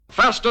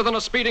Faster than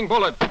a speeding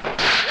bullet.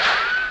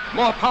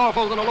 More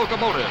powerful than a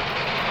locomotive.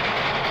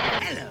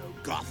 Hello,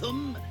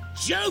 Gotham.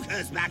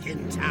 Joker's back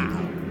in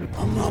town.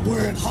 I'm not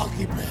wearing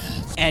hockey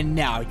pads. And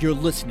now you're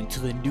listening to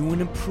the new and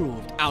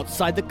improved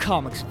Outside the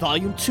Comics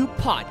Volume 2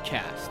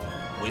 podcast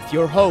with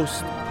your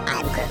host,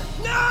 I'm Groot.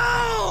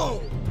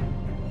 No!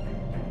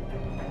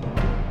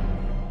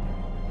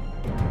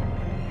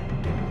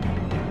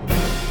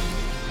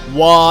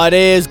 What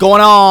is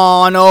going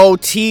on,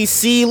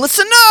 OTC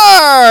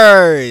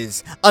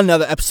listeners?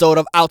 Another episode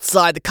of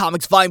Outside the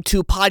Comics Volume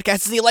 2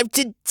 podcast is live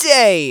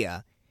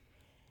today.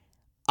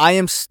 I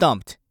am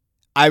stumped.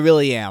 I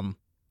really am.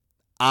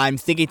 I'm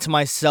thinking to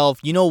myself,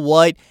 you know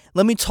what?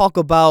 Let me talk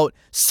about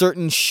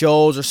certain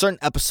shows or certain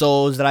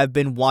episodes that I've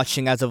been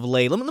watching as of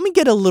late. Let me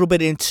get a little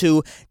bit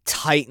into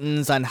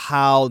Titans and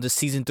how the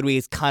season 3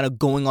 is kind of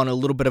going on a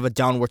little bit of a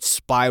downward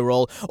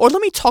spiral. Or let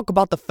me talk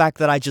about the fact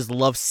that I just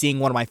love seeing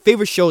one of my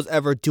favorite shows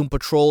ever, Doom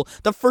Patrol.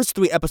 The first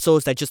 3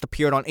 episodes that just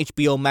appeared on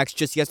HBO Max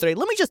just yesterday.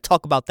 Let me just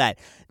talk about that.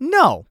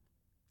 No,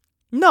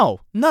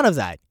 none of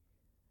that.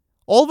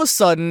 All of a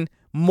sudden,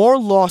 more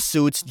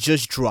lawsuits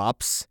just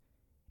drops.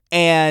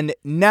 And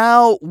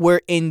now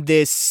we're in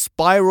this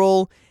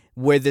spiral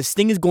where this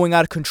thing is going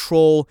out of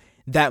control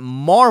that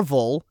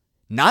Marvel,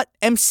 not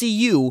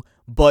MCU,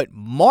 but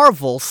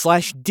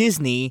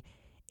Marvel/Disney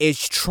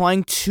is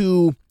trying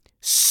to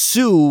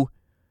sue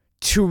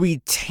to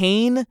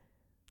retain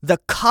the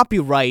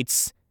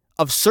copyrights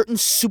of certain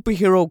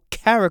superhero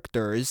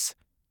characters.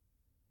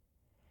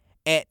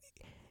 And,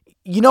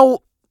 you know,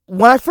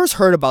 when I first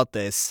heard about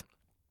this,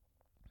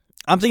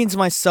 I'm thinking to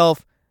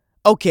myself,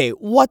 okay,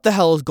 what the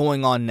hell is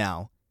going on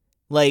now?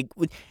 Like,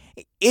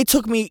 it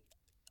took me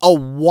a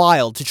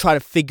while to try to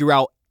figure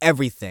out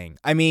everything.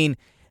 I mean,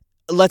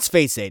 let's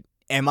face it.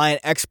 Am I an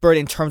expert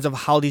in terms of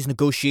how these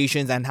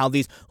negotiations and how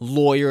these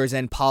lawyers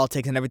and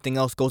politics and everything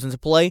else goes into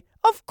play?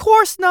 Of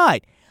course not.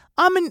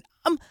 I'm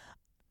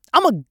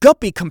a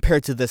guppy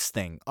compared to this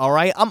thing, all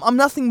right? I'm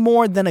nothing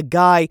more than a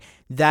guy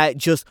that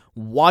just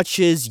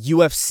watches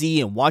UFC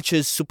and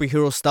watches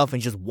superhero stuff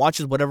and just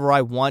watches whatever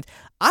I want.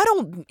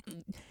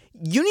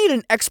 You need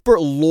an expert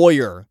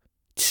lawyer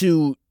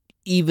to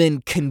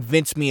even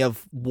convince me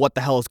of what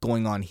the hell is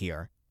going on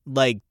here.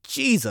 Like,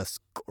 Jesus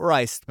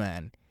Christ,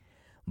 man.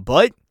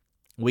 But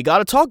we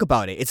gotta talk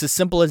about it. It's as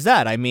simple as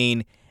that. I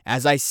mean,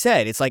 as I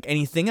said, it's like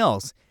anything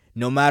else.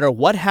 No matter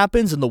what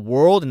happens in the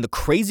world, in the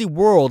crazy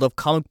world of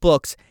comic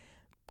books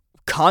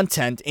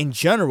content in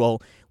general,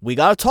 we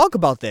gotta talk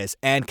about this.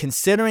 And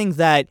considering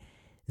that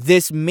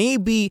this may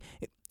be...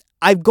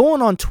 I've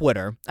gone on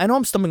Twitter. I know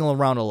I'm stumbling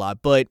around a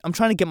lot, but I'm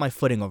trying to get my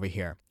footing over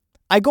here.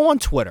 I go on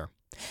Twitter,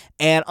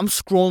 and I'm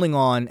scrolling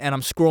on, and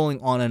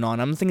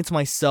I'm thinking to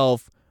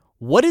myself,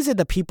 what is it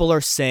that people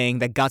are saying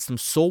that got them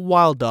so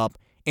wild up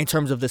in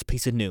terms of this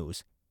piece of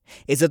news?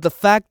 Is it the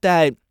fact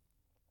that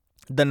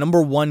the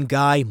number one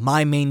guy,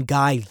 my main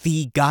guy,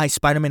 the guy,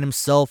 Spider-Man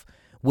himself,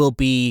 will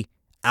be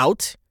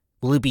out?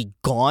 Will he be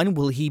gone?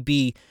 Will he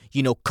be,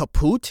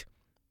 kaput?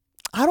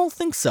 I don't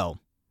think so.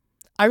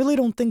 I really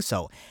don't think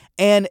so.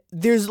 And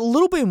there's a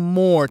little bit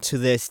more to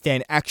this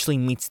than actually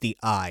meets the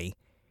eye.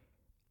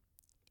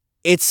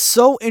 It's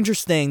so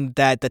interesting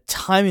that the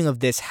timing of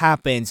this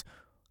happens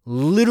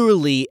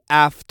literally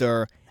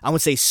after, I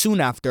would say soon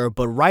after,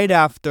 but right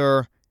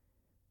after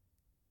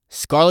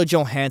Scarlett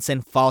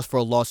Johansson files for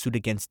a lawsuit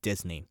against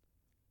Disney.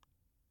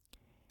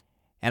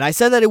 And I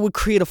said that it would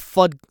create a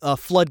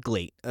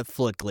floodgate.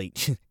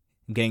 I'm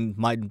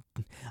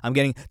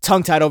getting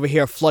tongue-tied over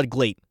here,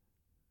 floodgate.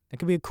 That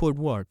could be a cool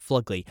word,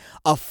 floodgate.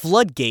 A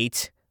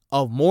floodgate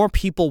of more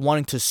people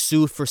wanting to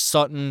sue for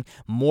something,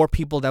 more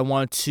people that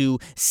want to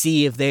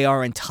see if they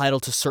are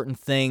entitled to certain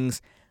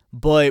things.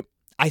 But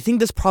I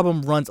think this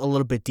problem runs a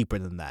little bit deeper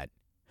than that.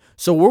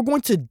 So we're going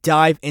to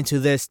dive into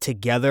this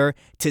together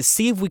to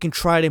see if we can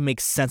try to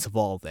make sense of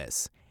all of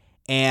this.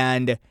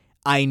 And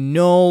I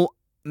know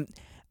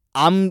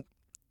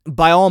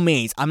by all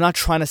means, I'm not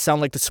trying to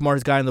sound like the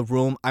smartest guy in the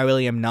room. I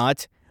really am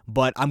not.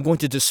 But I'm going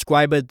to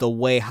describe it the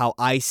way how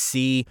I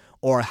see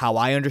or how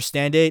I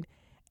understand it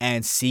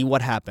and see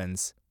what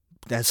happens.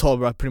 That's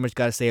all I pretty much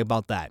got to say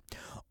about that.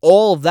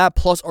 All of that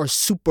plus our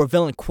super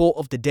villain quote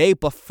of the day.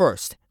 But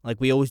first, like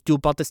we always do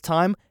about this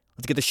time,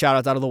 let's get the shout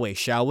outs out of the way,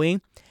 shall we?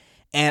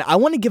 And I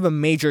want to give a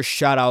major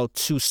shout out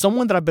to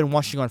someone that I've been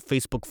watching on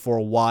Facebook for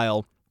a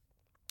while.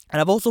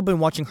 And I've also been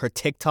watching her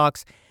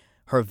TikToks,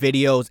 her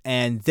videos,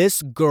 and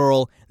this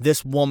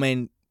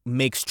woman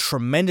makes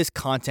tremendous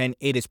content.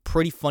 It is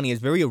pretty funny.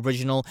 It's very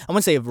original. I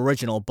wouldn't say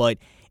original, but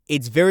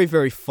it's very,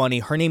 very funny.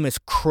 Her name is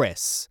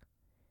Chris.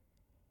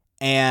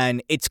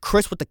 And it's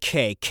Chris with a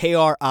K,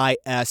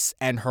 Kris,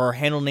 and her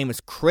handle name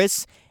is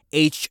Chris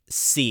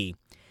HC.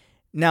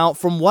 Now,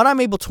 from what I'm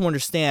able to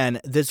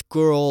understand, this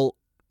girl,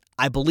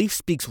 I believe,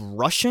 speaks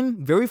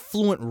Russian, very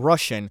fluent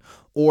Russian,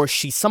 or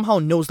she somehow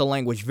knows the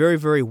language very,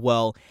 very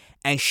well,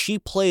 and she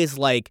plays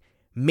like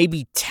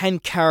maybe 10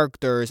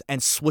 characters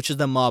and switches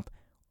them up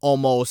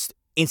almost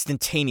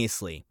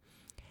instantaneously.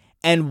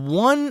 And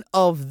one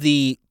of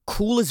the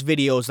coolest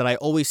videos that I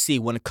always see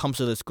when it comes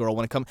to this girl,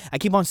 I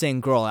keep on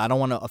saying girl, I don't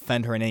want to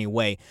offend her in any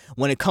way.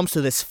 When it comes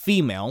to this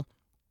female,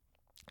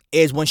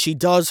 is when she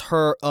does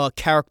her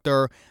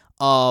character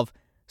of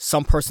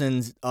some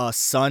person's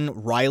son,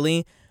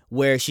 Riley,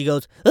 where she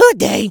goes, "Oh,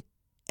 day,"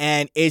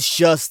 and it's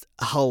just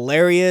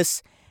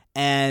hilarious.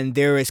 And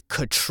there is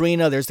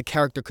Katrina. There's the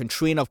character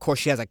Katrina. Of course,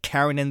 she has a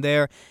Karen in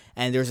there.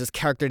 And there's this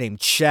character named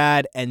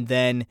Chad. And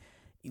then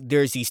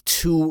there's these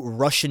two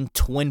Russian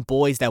twin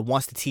boys that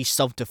wants to teach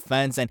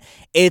self-defense. And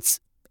it's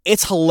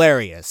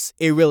hilarious.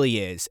 It really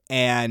is.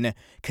 And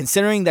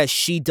considering that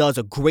she does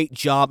a great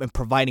job in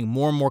providing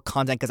more and more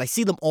content, because I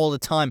see them all the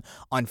time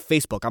on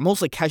Facebook. I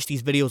mostly catch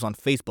these videos on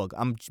Facebook.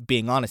 I'm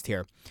being honest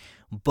here.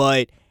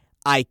 But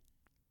I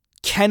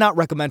cannot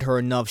recommend her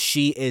enough.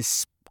 She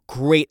is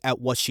great at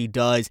what she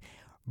does.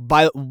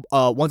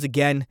 Once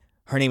again,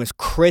 her name is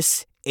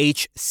Chris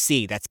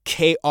HC. That's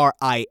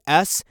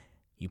KRIS.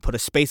 You put a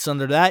space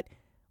under that,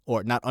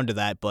 or not under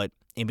that, but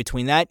in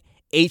between that,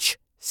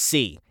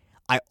 HC.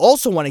 I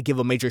also want to give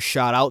a major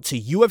shout out to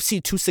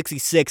UFC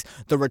 266,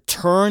 the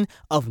return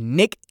of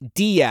Nick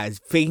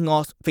Diaz facing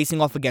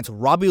off against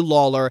Robbie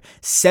Lawler.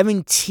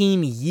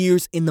 17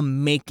 years in the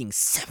making.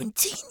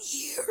 17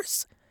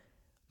 years.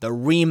 The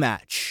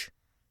rematch.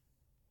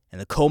 In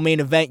the co-main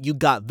event, you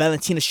got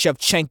Valentina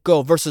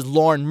Shevchenko versus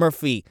Lauren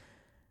Murphy.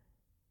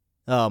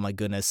 Oh my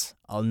goodness.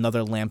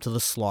 Another lamb to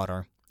the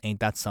slaughter. Ain't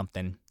that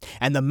something?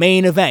 And the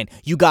main event,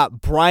 you got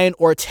Brian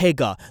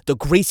Ortega, the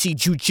Gracie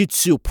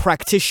Jiu-Jitsu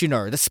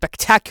practitioner, the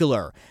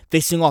Spectacular,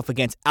 facing off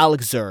against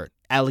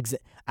Alexander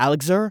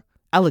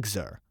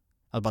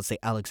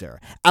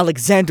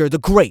the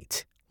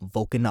Great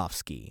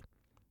Volkanovski.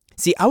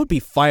 See, I would be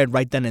fired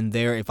right then and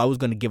there if I was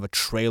going to give a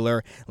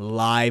trailer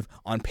live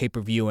on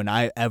pay-per-view and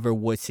I ever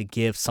was to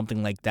give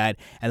something like that.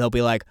 And they'll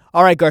be like,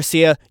 all right,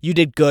 Garcia, you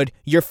did good.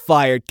 You're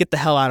fired. Get the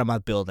hell out of my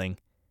building.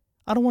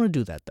 I don't want to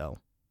do that, though.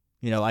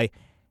 If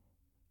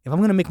I'm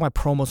going to make my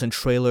promos and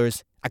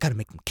trailers, I got to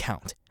make them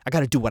count. I got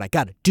to do what I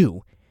got to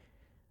do.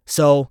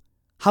 So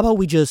how about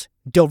we just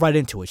delve right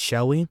into it,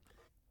 shall we?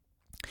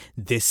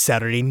 This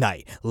Saturday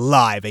night,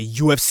 live at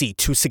UFC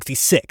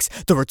 266,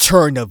 the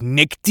return of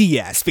Nick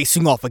Diaz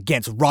facing off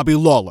against Robbie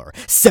Lawler.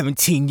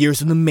 17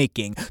 years in the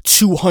making,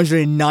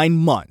 209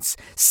 months.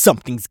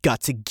 Something's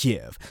got to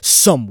give.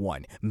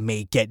 Someone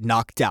may get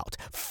knocked out.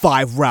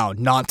 5-round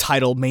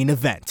non-title main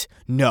event.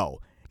 No,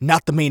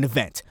 not the main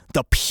event.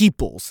 The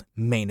people's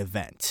main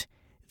event.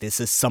 This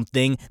is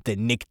something the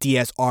Nick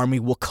Diaz army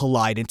will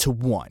collide into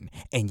one,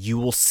 and you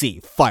will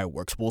see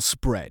fireworks will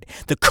spread.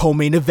 The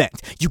co-main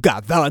event, you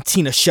got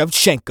Valentina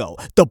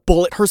Shevchenko, the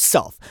Bullet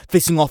herself,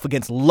 facing off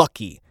against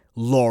Lucky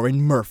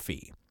Lauren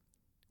Murphy.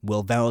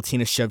 Will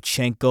Valentina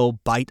Shevchenko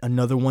bite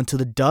another one to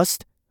the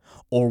dust?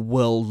 Or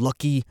will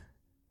Lucky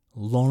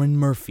Lauren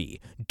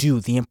Murphy do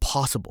the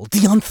impossible,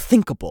 the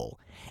unthinkable,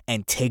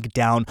 and take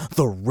down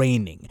the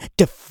reigning,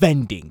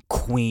 defending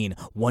Queen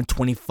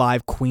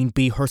 125 Queen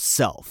Bee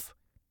herself?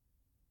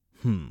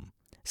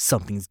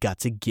 Something's got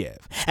to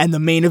give. And the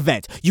main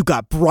event, you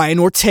got Brian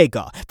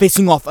Ortega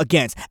facing off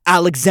against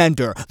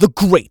Alexander the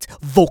Great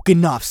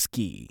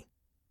Volkanovski.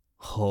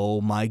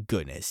 Oh my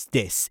goodness,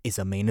 this is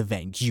a main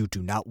event you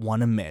do not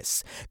want to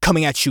miss.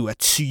 Coming at you at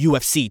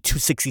UFC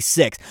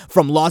 266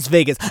 from Las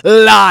Vegas,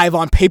 live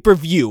on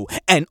pay-per-view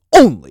and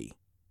only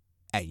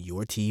at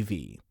your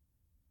TV.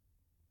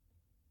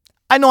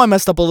 I know I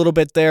messed up a little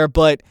bit there,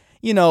 but,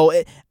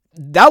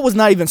 that was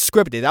not even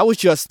scripted. That was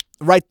just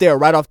right there,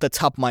 right off the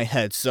top of my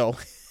head. So,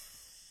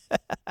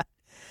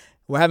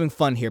 we're having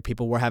fun here,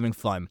 people. We're having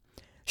fun.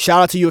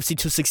 Shout out to UFC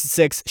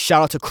 266.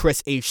 Shout out to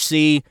Chris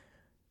HC.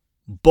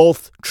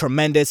 Both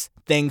tremendous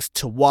things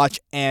to watch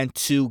and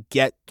to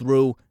get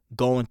through,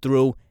 going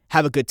through.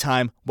 Have a good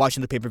time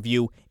watching the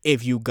pay-per-view.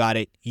 If you got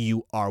it,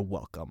 you are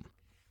welcome.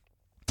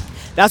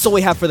 That's all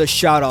we have for the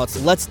shout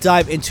outs. Let's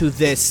dive into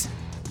this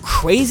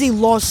crazy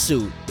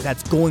lawsuit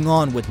that's going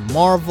on with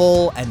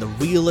Marvel and the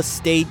real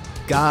estate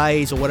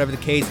guys or whatever the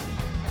case.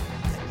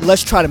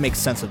 Let's try to make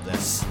sense of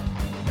this.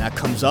 That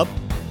comes up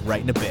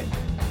right in a bit.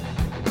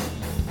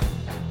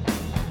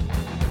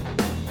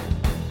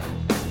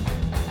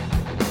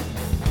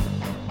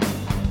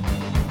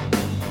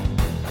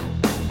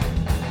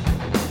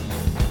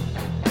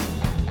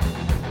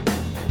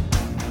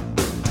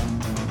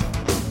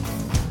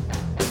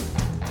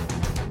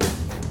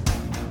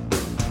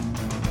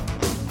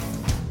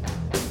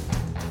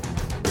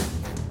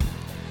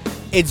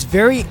 It's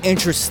very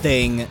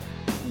interesting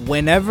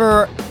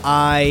whenever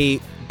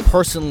I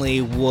personally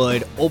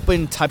would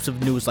open types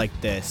of news like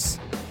this,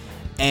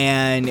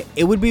 and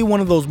it would be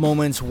one of those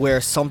moments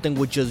where something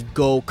would just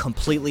go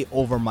completely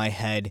over my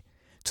head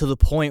to the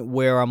point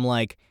where I'm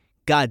like,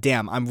 God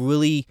damn, I'm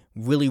really,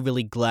 really,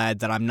 really glad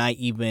that I'm not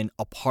even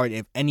a part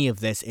of any of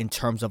this in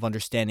terms of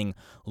understanding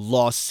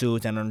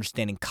lawsuits and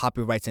understanding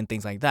copyrights and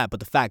things like that. But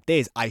the fact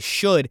is, I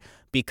should,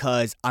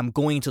 because I'm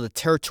going into the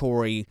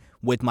territory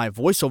with my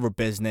voiceover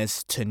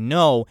business to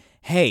know,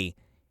 hey,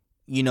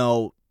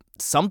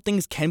 some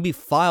things can be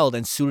filed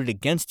and suited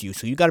against you,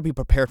 so you got to be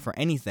prepared for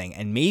anything.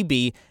 And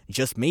maybe,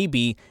 just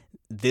maybe,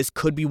 this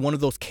could be one of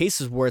those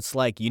cases where it's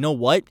like, you know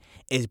what?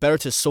 It's better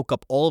to soak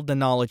up all of the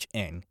knowledge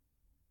in.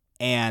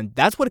 And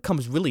that's what it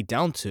comes really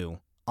down to,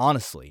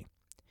 honestly.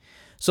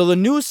 So the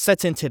news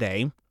sets in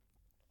today.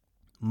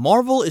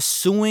 Marvel is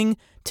suing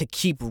to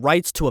keep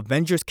rights to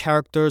Avengers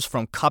characters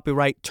from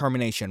copyright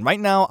termination. Right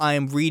now, I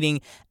am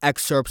reading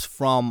excerpts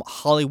from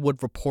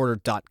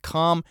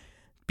HollywoodReporter.com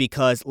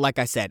because, like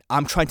I said,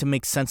 I'm trying to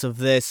make sense of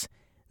this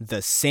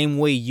the same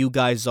way you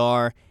guys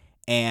are.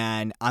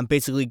 And I'm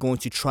basically going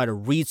to try to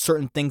read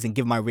certain things and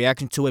give my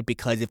reaction to it,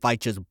 because if I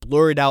just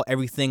blurt out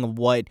everything of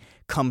what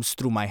comes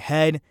through my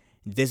head,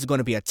 this is going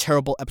to be a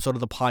terrible episode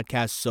of the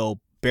podcast. So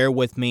bear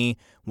with me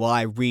while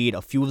I read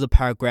a few of the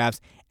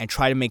paragraphs and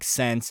try to make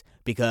sense,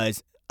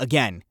 because,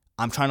 again,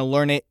 I'm trying to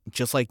learn it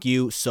just like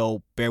you,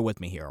 so bear with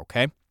me here,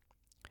 okay?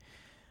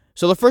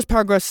 So the first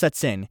paragraph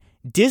sets in.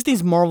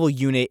 Disney's Marvel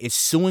unit is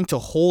suing to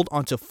hold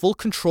onto full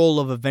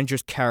control of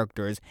Avengers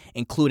characters,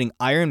 including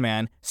Iron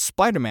Man,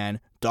 Spider-Man,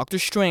 Doctor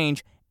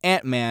Strange,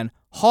 Ant-Man,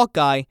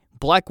 Hawkeye,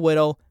 Black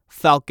Widow,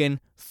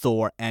 Falcon,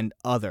 Thor, and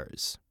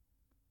others.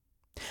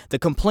 The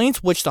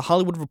complaints which the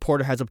Hollywood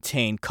Reporter has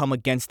obtained come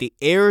against the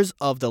heirs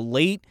of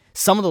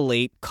some of the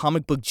late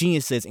comic book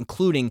geniuses,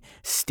 including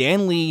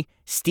Stan Lee,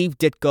 Steve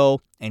Ditko,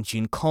 and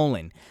Gene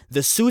Colan.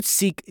 The suits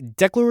seek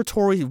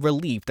declaratory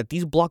relief that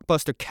these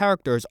blockbuster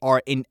characters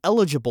are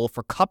ineligible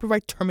for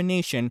copyright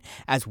termination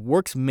as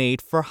works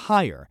made for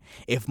hire.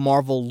 If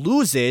Marvel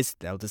loses,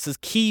 now this is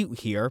key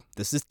here,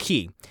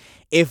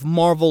 if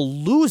Marvel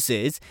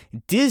loses,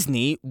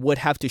 Disney would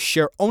have to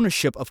share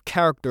ownership of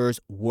characters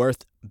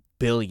worth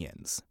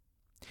billions.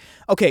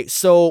 Okay,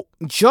 so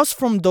just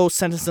from those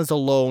sentences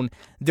alone,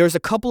 there's a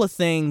couple of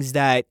things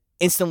that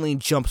instantly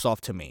jumps off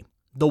to me.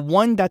 The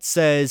one that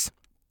says,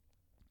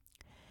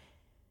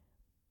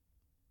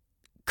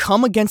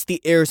 come against the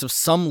heirs of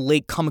some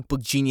late comic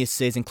book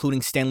geniuses,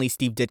 including Stan Lee,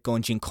 Steve Ditko,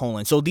 and Gene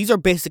Colan. So these are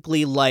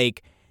basically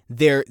like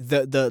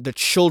the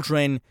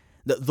children,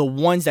 the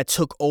ones that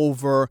took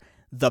over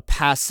the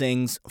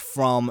passings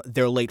from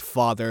their late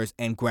fathers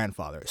and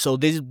grandfathers. So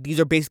these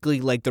are basically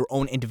like their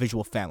own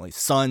individual families,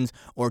 sons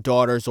or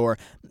daughters or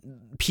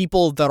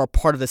people that are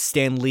part of the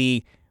Stan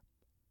Lee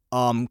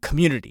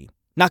community.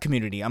 Not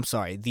community, I'm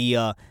sorry.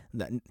 The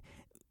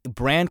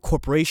brand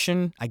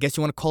corporation, I guess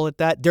you want to call it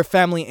that. Their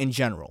family in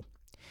general.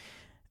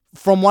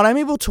 From what I'm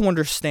able to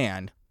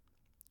understand,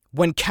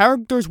 when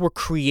characters were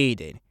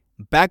created,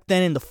 back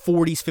then in the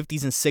 40s,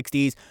 50s, and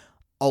 60s,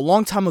 a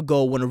long time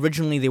ago when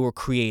originally they were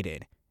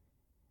created,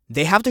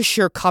 they have to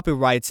share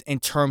copyrights in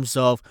terms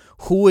of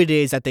who it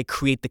is that they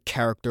create the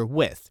character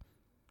with.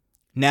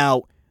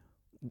 Now,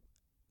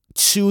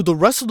 to the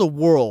rest of the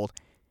world,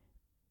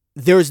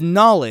 there's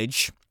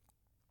knowledge.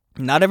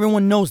 Not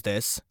everyone knows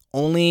this.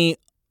 Only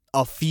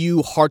a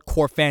few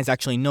hardcore fans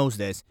actually knows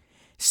this.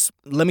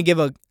 Let me give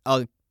an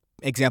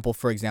example.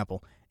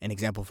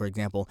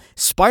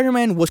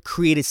 Spider-Man was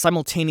created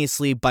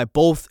simultaneously by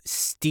both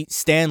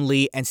Stan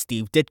Lee and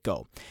Steve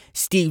Ditko.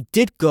 Steve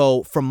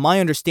Ditko, from my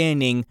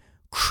understanding,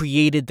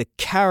 created the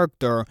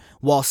character,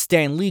 while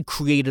Stan Lee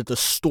created the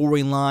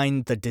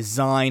storyline, the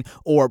design,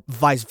 or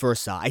vice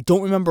versa. I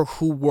don't remember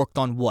who worked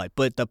on what,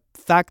 but the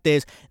fact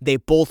is they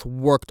both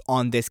worked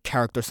on this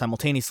character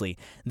simultaneously.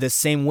 The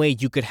same way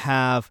you could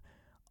have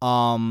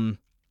Todd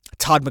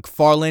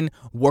McFarlane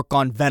work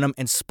on Venom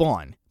and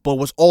Spawn, but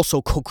was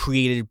also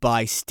co-created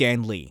by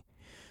Stan Lee.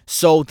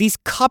 So these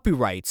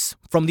copyrights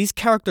from these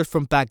characters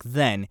from back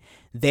then,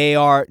 they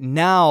are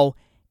now,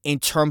 in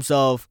terms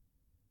of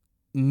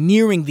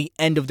nearing the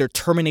end of their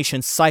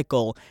termination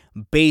cycle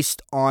based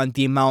on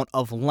the amount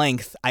of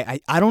length. I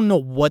don't know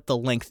what the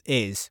length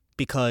is,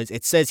 because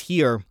it says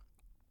here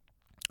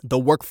the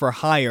work for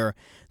hire,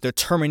 the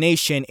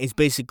termination is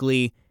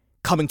basically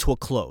coming to a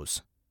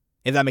close,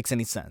 if that makes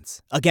any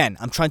sense. Again,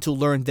 I'm trying to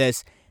learn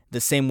this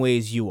the same way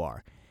as you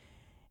are.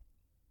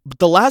 But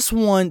the last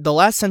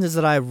sentence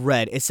that I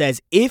read, it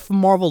says, if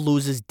Marvel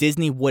loses,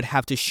 Disney would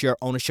have to share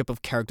ownership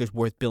of characters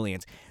worth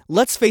billions.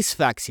 Let's face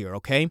facts here,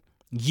 okay?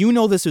 You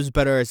know this as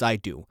better as I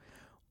do.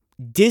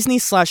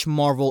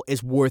 Disney/Marvel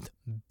is worth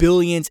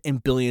billions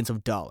and billions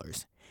of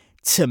dollars.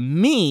 To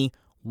me,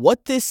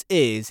 what this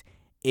is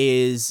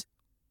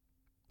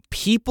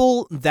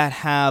people that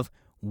have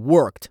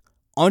worked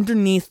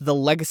underneath the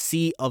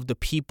legacy of the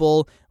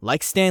people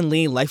like Stan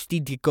Lee, like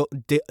Steve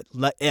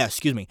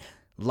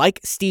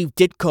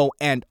Ditko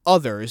and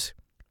others,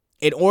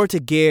 in order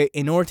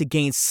to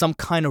gain some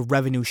kind of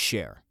revenue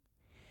share.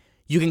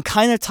 You can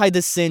kind of tie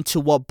this into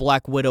what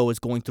Black Widow is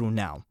going through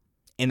now,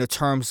 in the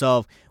terms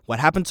of what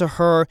happened to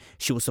her.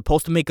 She was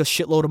supposed to make a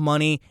shitload of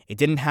money. It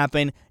didn't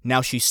happen.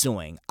 Now she's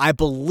suing. I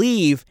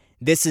believe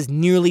this is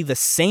nearly the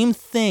same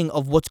thing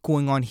of what's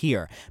going on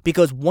here.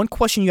 Because one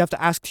question you have to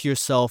ask to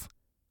yourself,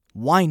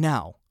 why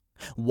now?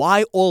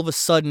 Why all of a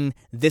sudden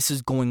this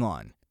is going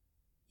on?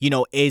 You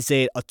know, is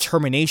it a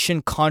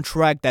termination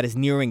contract that is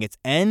nearing its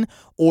end?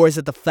 Or is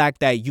it the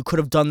fact that you could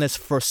have done this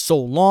for so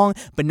long,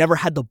 but never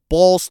had the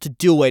balls to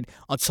do it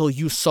until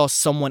you saw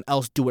someone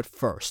else do it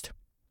first?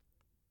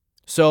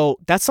 So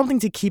that's something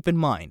to keep in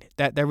mind.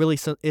 That really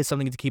is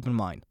something to keep in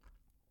mind.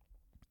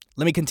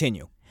 Let me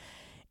continue.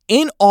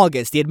 In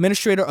August, the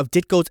administrator of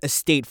Ditko's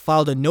estate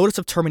filed a notice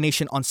of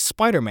termination on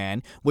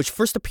Spider-Man, which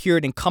first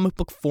appeared in comic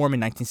book form in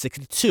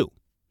 1962.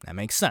 That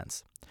makes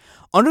sense.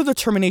 Under the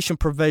termination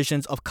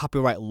provisions of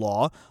copyright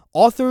law,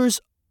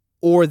 authors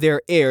or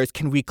their heirs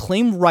can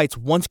reclaim rights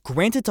once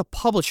granted to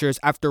publishers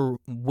after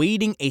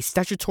waiting a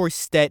statutory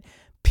set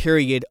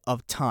period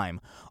of time.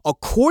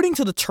 According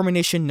to the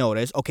termination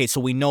notice, okay, so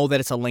we know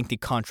that it's a lengthy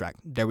contract.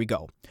 There we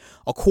go.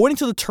 According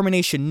to the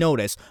termination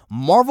notice,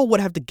 Marvel would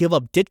have to give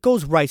up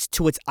Ditko's rights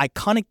to its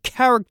iconic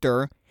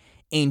character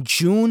in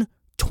June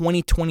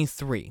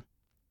 2023.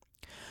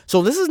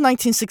 So this is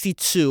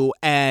 1962,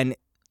 and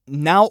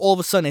now all of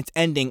a sudden it's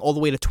ending all the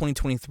way to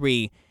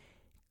 2023.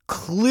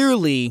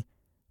 Clearly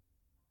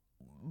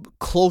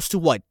close to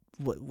what?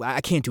 I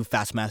can't do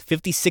fast math.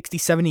 50, 60,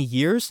 70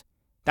 years?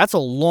 That's a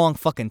long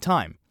fucking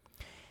time.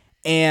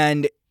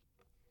 And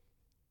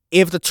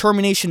if the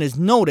termination is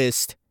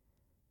noticed,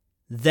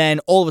 then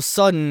all of a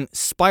sudden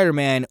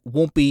Spider-Man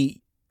won't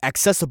be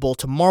accessible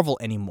to Marvel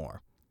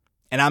anymore.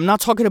 And I'm not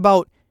talking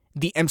about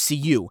the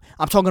MCU.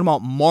 I'm talking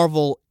about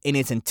Marvel in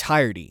its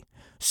entirety.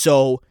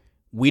 So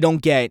we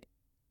don't get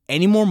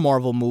any more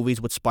Marvel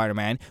movies with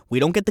Spider-Man. We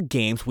don't get the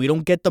games. We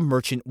don't get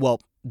the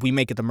we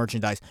may get the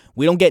merchandise.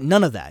 We don't get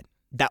none of that.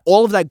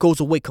 All of that goes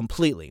away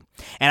completely.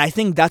 And I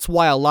think that's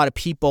why a lot of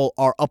people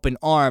are up in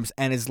arms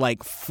and is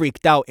like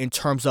freaked out in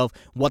terms of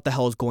what the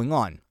hell is going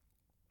on.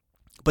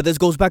 But this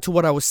goes back to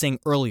what I was saying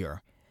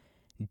earlier.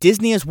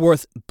 Disney is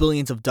worth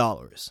billions of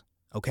dollars,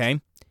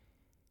 okay?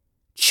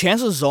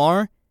 Chances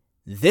are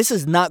this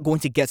is not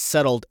going to get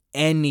settled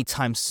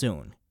anytime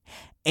soon.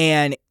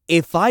 And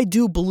if I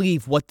do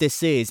believe what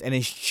this is, and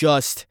it's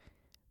just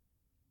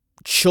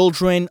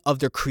children of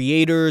their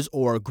creators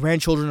or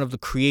grandchildren of the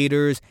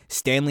creators,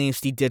 Stan Lee and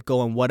Steve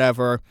Ditko and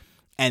whatever,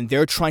 and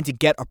they're trying to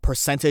get a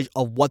percentage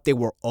of what they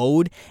were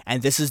owed,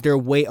 and this is their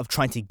way of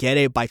trying to get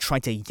it by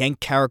trying to yank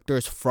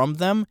characters from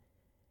them,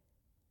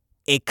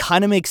 it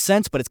kind of makes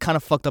sense, but it's kind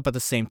of fucked up at the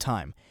same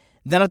time.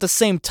 Then at the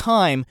same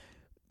time,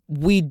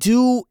 we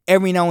do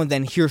every now and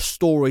then hear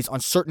stories on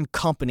certain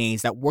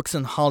companies that works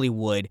in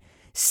Hollywood,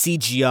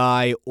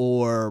 CGI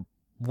or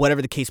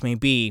whatever the case may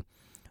be,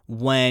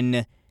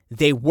 when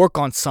they work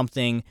on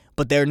something,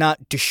 but they're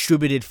not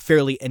distributed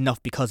fairly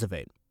enough because of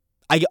it.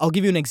 I'll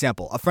give you an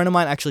example. A friend of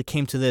mine actually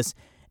came to this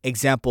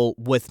example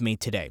with me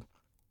today.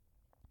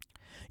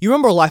 You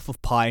remember Life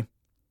of Pi?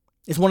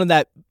 It's one of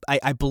that,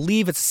 I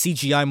believe it's a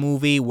CGI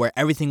movie where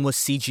everything was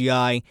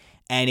CGI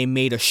and it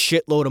made a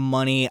shitload of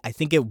money. I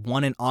think it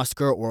won an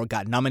Oscar or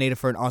got nominated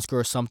for an Oscar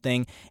or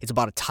something. It's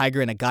about a tiger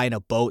and a guy in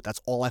a boat.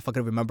 That's all I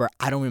fucking remember.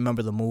 I don't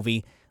remember the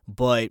movie,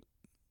 but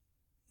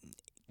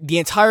the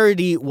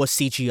entirety was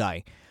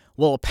CGI.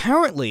 Well,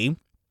 apparently,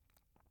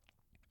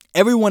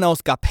 everyone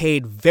else got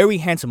paid very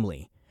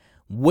handsomely,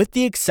 with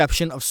the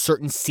exception of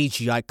certain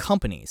CGI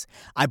companies.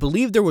 I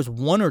believe there was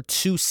one or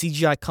two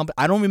CGI companies.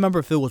 I don't remember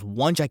if it was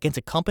one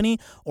gigantic company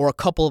or a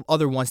couple of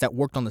other ones that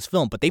worked on this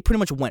film, but they pretty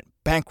much went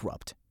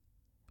bankrupt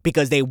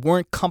because they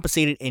weren't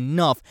compensated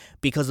enough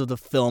because of the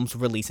film's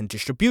release and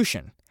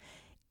distribution.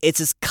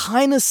 It's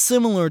kind of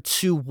similar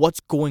to what's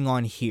going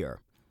on here.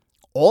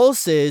 All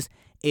this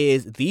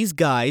is these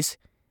guys,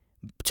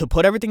 to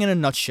put everything in a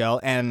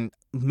nutshell, and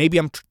maybe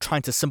I'm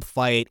trying to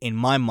simplify it in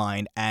my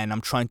mind, and I'm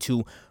trying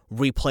to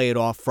replay it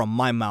off from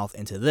my mouth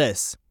into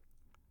this.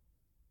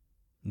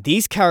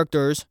 These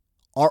characters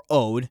are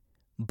owed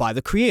by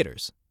the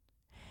creators.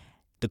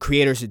 The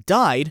creators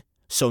died,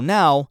 so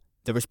now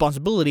the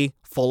responsibility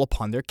fall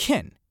upon their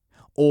kin,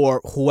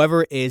 or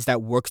whoever it is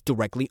that works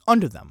directly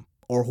under them,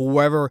 or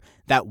whoever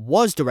that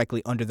was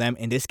directly under them,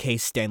 in this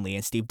case Stan Lee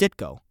and Steve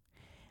Ditko.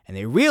 And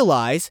they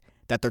realize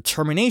that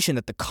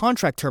the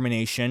contract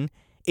termination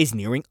is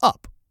nearing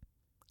up.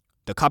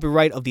 The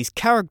copyright of these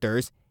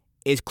characters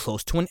is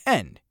close to an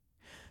end.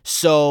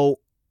 So,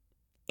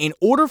 in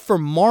order for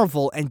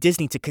Marvel and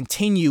Disney to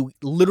continue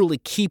literally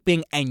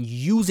keeping and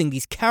using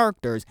these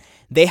characters,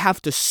 they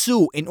have to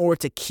sue in order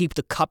to keep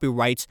the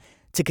copyrights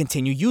to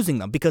continue using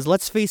them. Because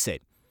let's face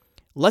it,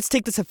 let's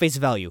take this at face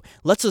value.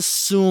 Let's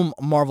assume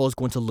Marvel is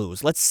going to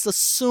lose. Let's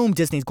assume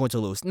Disney is going to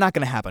lose. Not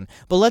going to happen.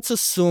 But let's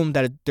assume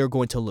that they're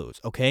going to lose,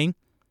 okay?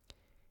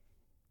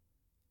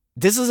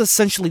 This is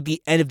essentially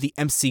the end of the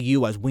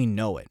MCU as we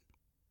know it,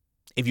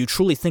 if you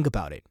truly think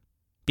about it.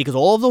 Because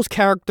all of those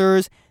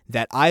characters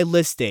that I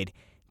listed,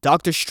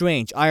 Doctor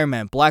Strange, Iron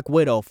Man, Black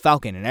Widow,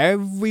 Falcon, and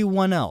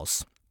everyone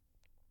else,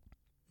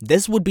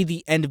 this would be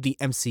the end of the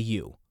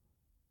MCU.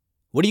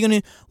 What are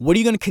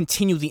you gonna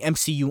continue the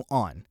MCU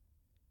on?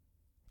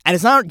 And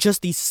it's not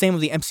just the same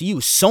with the MCU.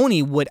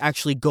 Sony would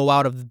actually go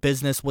out of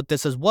business with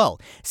this as well,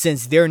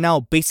 since they're now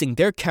basing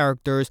their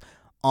characters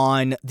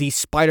on the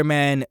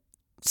Spider-Man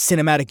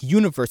cinematic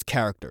universe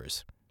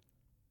characters.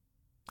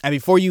 And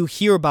before you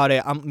hear about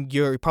it,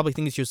 you're probably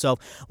thinking to yourself,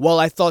 well,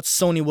 I thought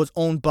Sony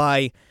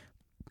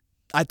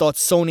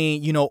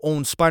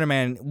owned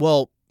Spider-Man.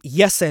 Well,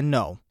 yes and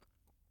no.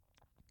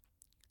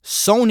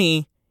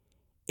 Sony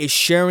is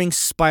sharing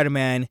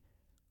Spider-Man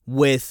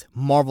with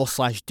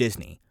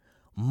Marvel/Disney.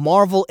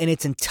 Marvel in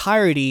its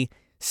entirety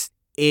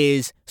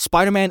is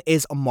Spider-Man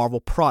is a Marvel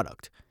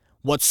product.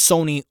 What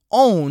Sony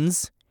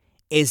owns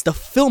is the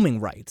filming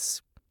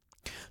rights.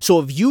 So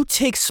if you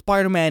take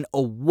Spider-Man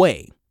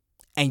away,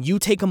 and you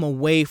take him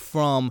away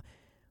from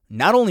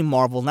not only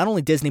Marvel, not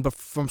only Disney, but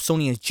from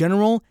Sony in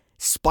general,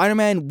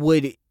 Spider-Man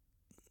would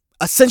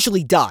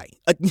essentially die.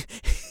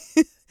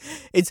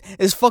 It's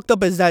as fucked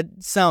up as that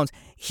sounds.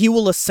 He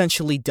will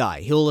essentially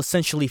die. He'll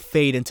essentially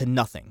fade into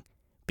nothing.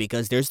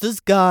 Because there's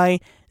this guy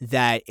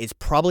that is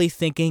probably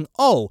thinking,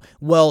 oh,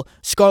 well,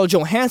 Scarlett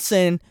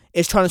Johansson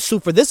is trying to sue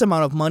for this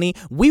amount of money.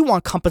 We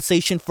want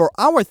compensation for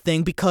our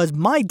thing because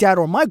my dad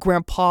or my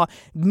grandpa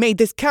made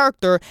this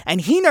character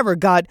and he never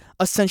got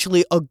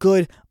essentially a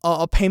good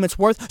payment's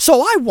worth.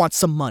 So I want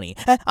some money.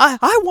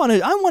 I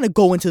want to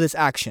go into this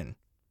action.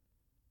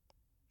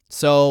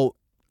 So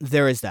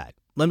there is that.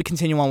 Let me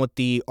continue on with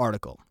the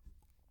article.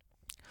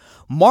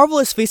 Marvel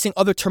is facing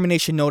other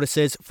termination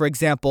notices. For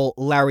example,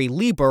 Larry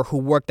Lieber, who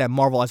worked at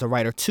Marvel as a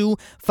writer too,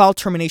 filed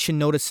termination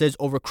notices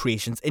over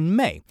creations in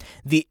May.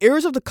 The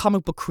heirs of the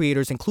comic book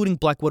creators, including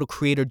Black Widow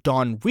creator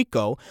Don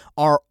Rico,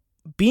 are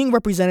being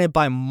represented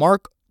by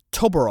Mark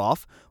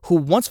Toberoff, who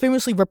once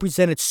famously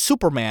represented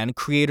Superman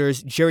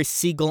creators Jerry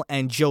Siegel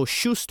and Joe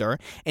Shuster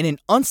in an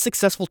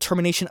unsuccessful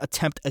termination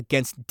attempt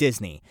against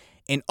Disney.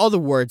 In other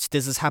words,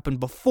 this has happened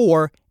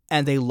before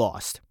and they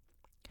lost.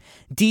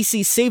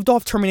 DC saved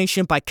off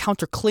termination by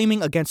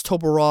counterclaiming against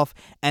Toberoff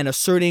and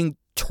asserting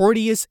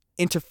tortious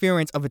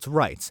interference of its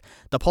rights.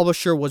 The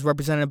publisher was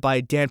represented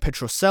by Dan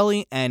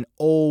Petrocelli and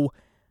O.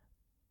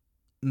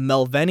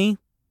 Melveni,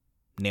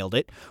 nailed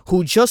it,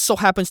 who just so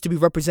happens to be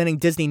representing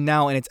Disney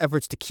now in its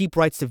efforts to keep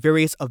rights to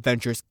various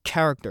Avengers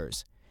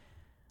characters.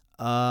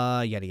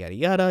 Yada yada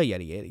yada,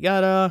 yada yada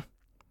yada.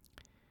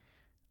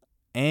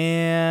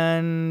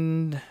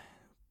 And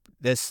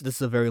This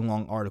is a very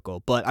long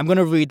article, but I'm going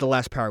to read the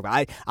last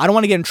paragraph. I don't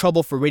want to get in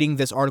trouble for reading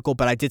this article,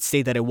 but I did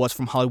say that it was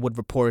from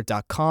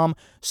HollywoodReporter.com,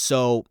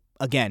 so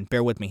again,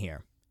 bear with me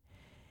here.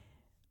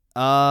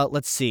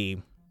 Let's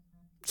see.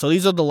 So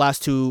these are the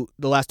last two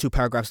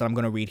paragraphs that I'm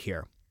going to read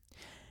here.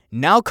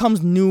 Now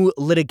comes new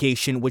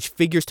litigation, which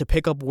figures to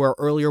pick up where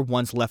earlier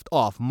ones left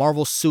off.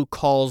 Marvel's suit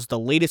calls the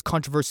latest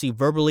controversy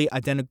verbally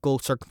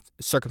identical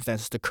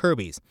circumstances to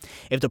Kirby's.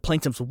 If the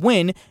plaintiffs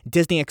win,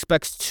 Disney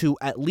expects to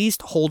at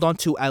least hold on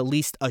to at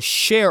least a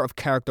share of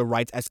character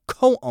rights as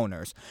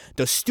co-owners.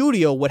 The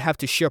studio would have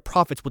to share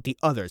profits with the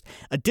others.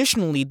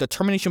 Additionally, the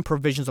termination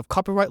provisions of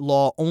copyright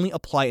law only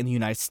apply in the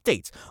United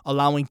States,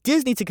 allowing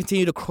Disney to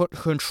continue to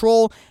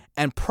control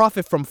and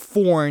profit from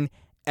foreign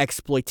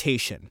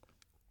exploitation.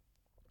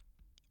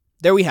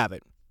 There we have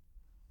it.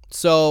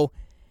 So,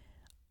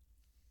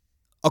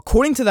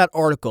 according to that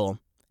article,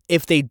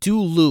 if they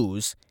do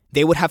lose,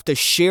 they would have to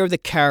share the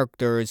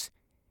characters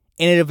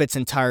in and of its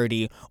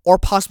entirety or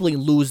possibly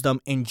lose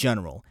them in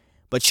general.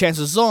 But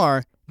chances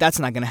are, that's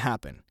not going to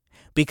happen.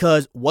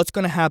 Because what's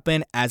going to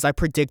happen, as I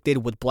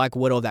predicted with Black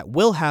Widow, that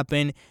will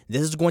happen,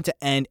 this is going to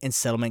end in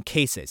settlement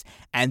cases.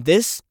 And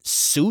this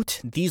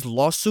suit, these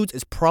lawsuits,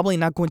 is probably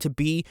not going to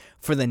be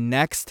for the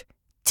next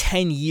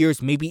 10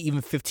 years, maybe even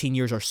 15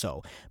 years or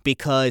so.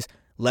 Because,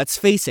 let's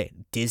face it,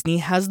 Disney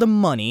has the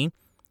money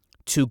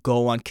to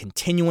go on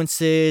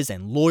continuances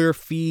and lawyer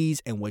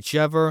fees and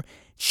whichever.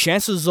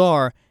 Chances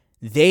are,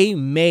 they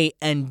may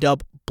end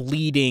up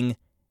bleeding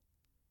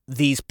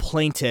these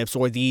plaintiffs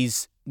or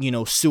these,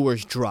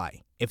 suers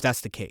dry, if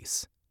that's the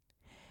case.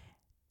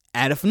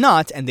 And if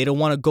not, and they don't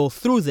want to go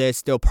through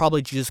this, they're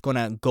probably just going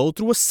to go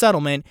through a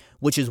settlement,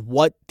 which is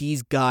what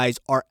these guys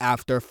are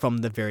after from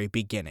the very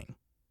beginning.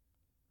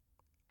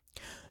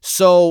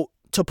 So,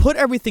 to put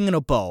everything in a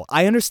bow,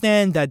 I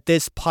understand that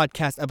this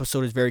podcast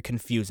episode is very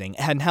confusing.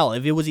 And hell,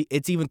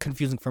 it's even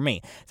confusing for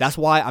me. That's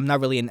why I'm not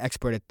really an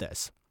expert at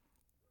this.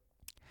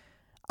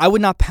 I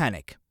would not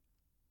panic.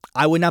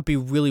 I would not be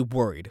really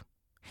worried.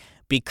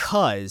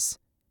 Because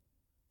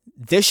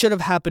this should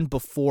have happened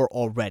before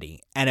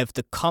already. And if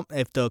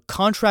the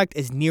contract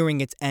is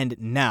nearing its end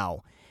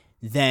now,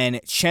 then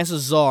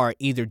chances are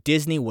either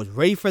Disney was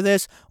ready for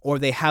this or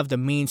they have the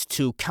means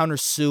to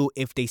countersue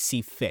if they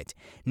see fit.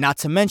 Not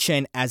to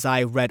mention, as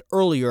I read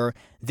earlier,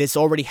 this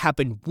already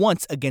happened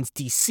once against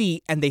DC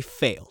and they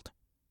failed.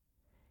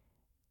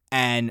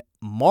 And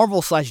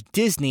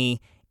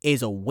Marvel/Disney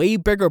is a way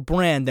bigger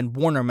brand than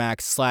Warner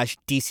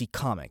Max/DC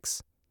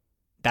Comics.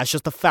 That's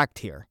just a fact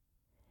here.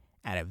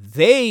 And if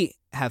they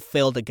have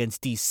failed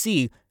against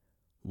DC,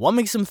 what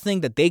makes them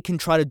think that they can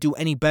try to do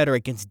any better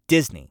against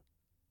Disney?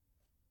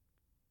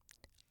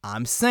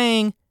 I'm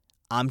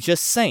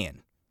just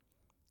saying,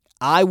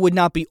 I would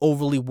not be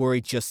overly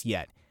worried just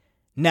yet.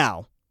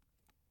 Now,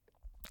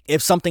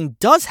 if something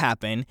does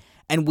happen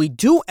and we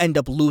do end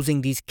up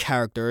losing these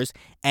characters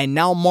and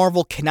now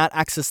Marvel cannot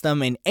access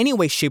them in any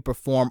way, shape, or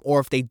form, or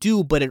if they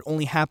do, but it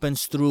only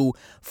happens through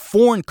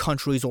foreign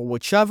countries or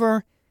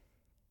whichever,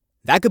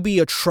 that could be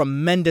a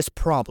tremendous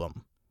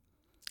problem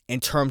in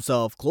terms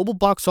of global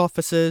box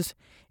offices,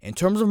 in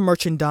terms of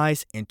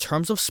merchandise, in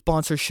terms of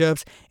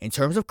sponsorships, in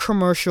terms of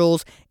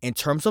commercials, in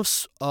terms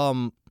of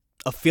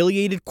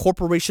affiliated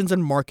corporations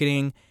and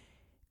marketing.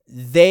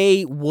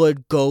 they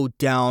would go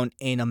down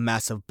in a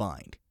massive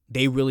bind.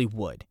 They really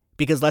would.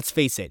 Because let's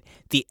face it,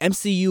 the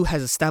MCU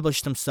has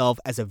established themselves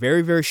as a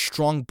very, very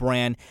strong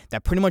brand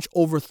that pretty much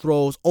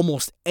overthrows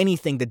almost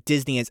anything that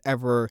Disney has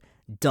ever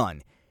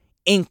done,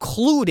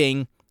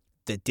 including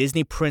the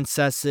Disney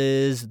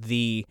princesses,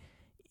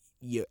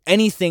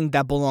 anything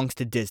that belongs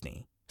to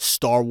Disney,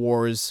 Star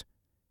Wars,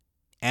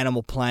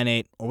 Animal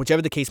Planet, or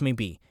whichever the case may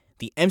be.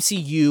 The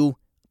MCU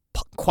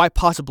quite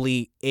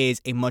possibly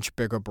is a much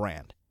bigger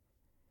brand.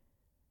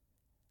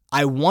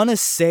 I want to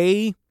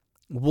say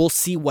we'll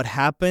see what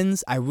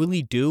happens. I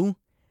really do.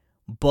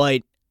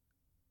 But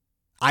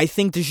I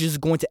think this is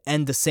going to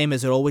end the same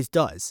as it always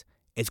does.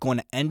 It's going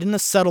to end in a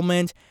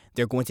settlement.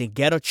 They're going to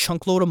get a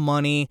chunk load of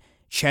money.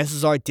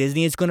 Chances are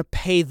Disney is going to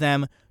pay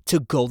them to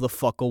go the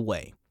fuck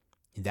away.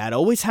 That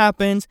always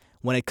happens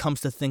when it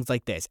comes to things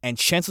like this. And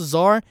chances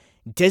are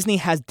Disney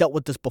has dealt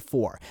with this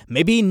before.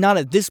 Maybe not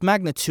at this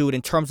magnitude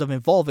in terms of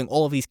involving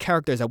all of these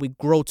characters that we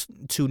grow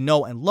to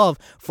know and love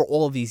for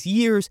all of these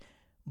years.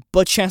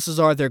 But chances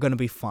are they're going to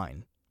be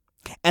fine.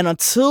 And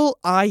until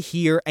I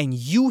hear and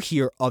you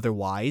hear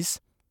otherwise,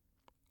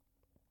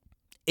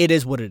 it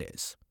is what it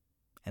is.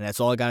 And that's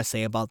all I got to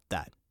say about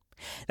that.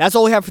 That's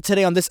all we have for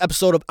today on this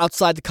episode of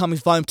Outside the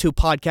Comics Volume 2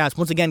 podcast.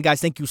 Once again,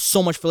 guys, thank you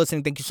so much for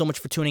listening. Thank you so much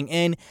for tuning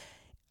in.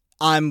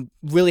 I'm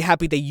really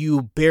happy that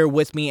you bear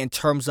with me in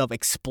terms of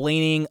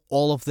explaining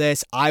all of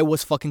this. I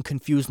was fucking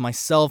confused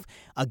myself.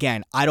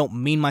 Again, I don't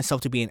mean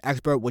myself to be an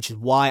expert, which is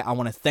why I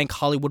want to thank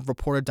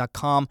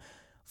HollywoodReporter.com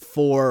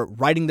for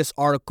writing this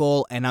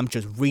article, and I'm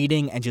just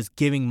reading and just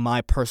giving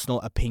my personal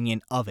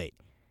opinion of it.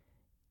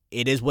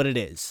 It is what it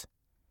is.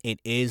 It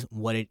is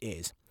what it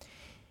is.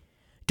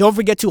 Don't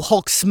forget to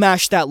Hulk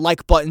smash that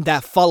like button,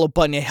 that follow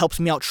button. It helps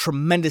me out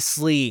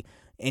tremendously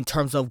in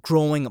terms of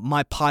growing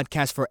my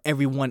podcast for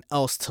everyone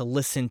else to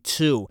listen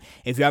to.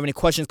 If you have any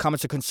questions,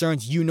 comments, or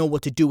concerns, you know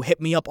what to do. Hit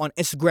me up on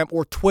Instagram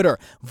or Twitter,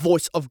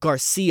 Voice of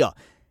Garcia.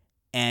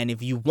 And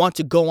if you want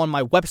to go on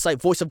my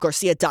website,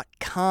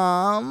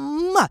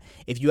 voiceofgarcia.com,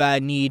 if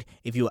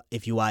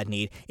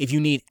you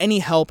need any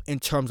help in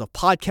terms of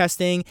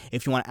podcasting,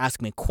 if you want to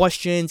ask me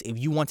questions, if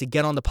you want to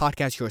get on the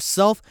podcast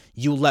yourself,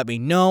 you let me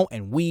know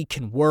and we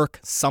can work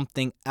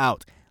something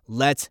out.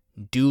 Let's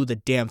do the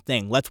damn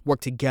thing. Let's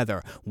work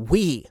together.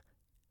 We,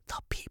 the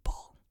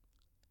people.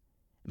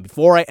 And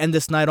before I end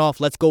this night off,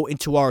 let's go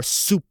into our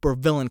super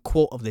villain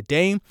quote of the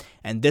day.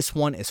 And this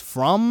one is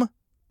from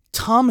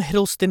Tom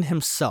Hiddleston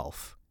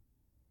himself,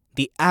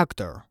 the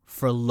actor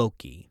for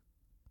Loki.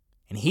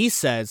 And he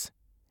says,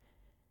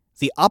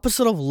 "The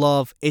opposite of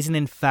love isn't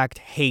in fact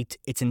hate,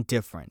 it's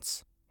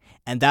indifference.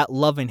 And that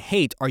love and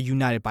hate are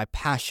united by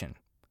passion.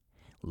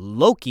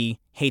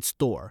 Loki hates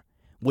Thor,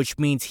 which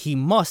means he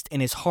must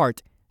in his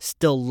heart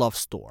still love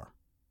Thor."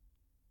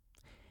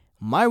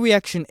 My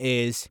reaction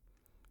is,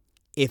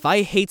 if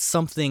I hate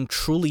something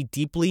truly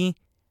deeply,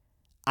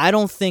 I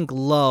don't think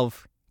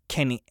love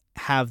can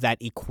have that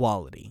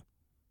equality.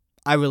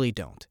 I really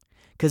don't.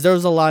 Because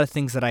there's a lot of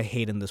things that I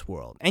hate in this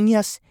world. And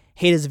yes,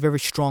 hate is a very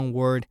strong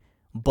word,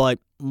 but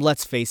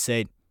let's face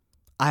it,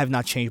 I have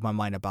not changed my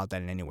mind about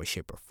that in any way,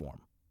 shape, or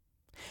form.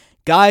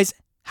 Guys,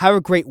 have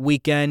a great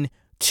weekend.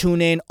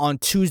 Tune in on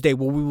Tuesday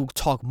where we will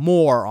talk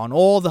more on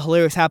all the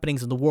hilarious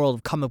happenings in the world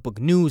of comic book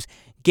news,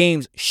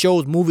 games,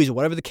 shows, movies, or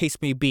whatever the case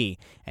may be.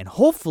 And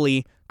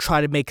hopefully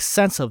try to make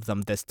sense of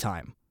them this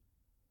time.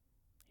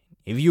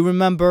 If you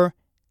remember,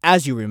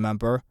 as you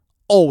remember,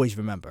 always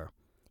remember.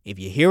 If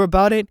you hear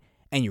about it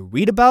and you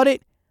read about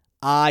it,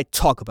 I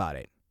talk about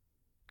it.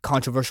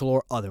 Controversial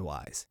or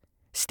otherwise.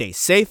 Stay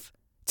safe.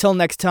 Till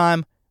next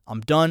time,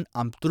 I'm done.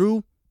 I'm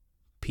through.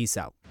 Peace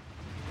out.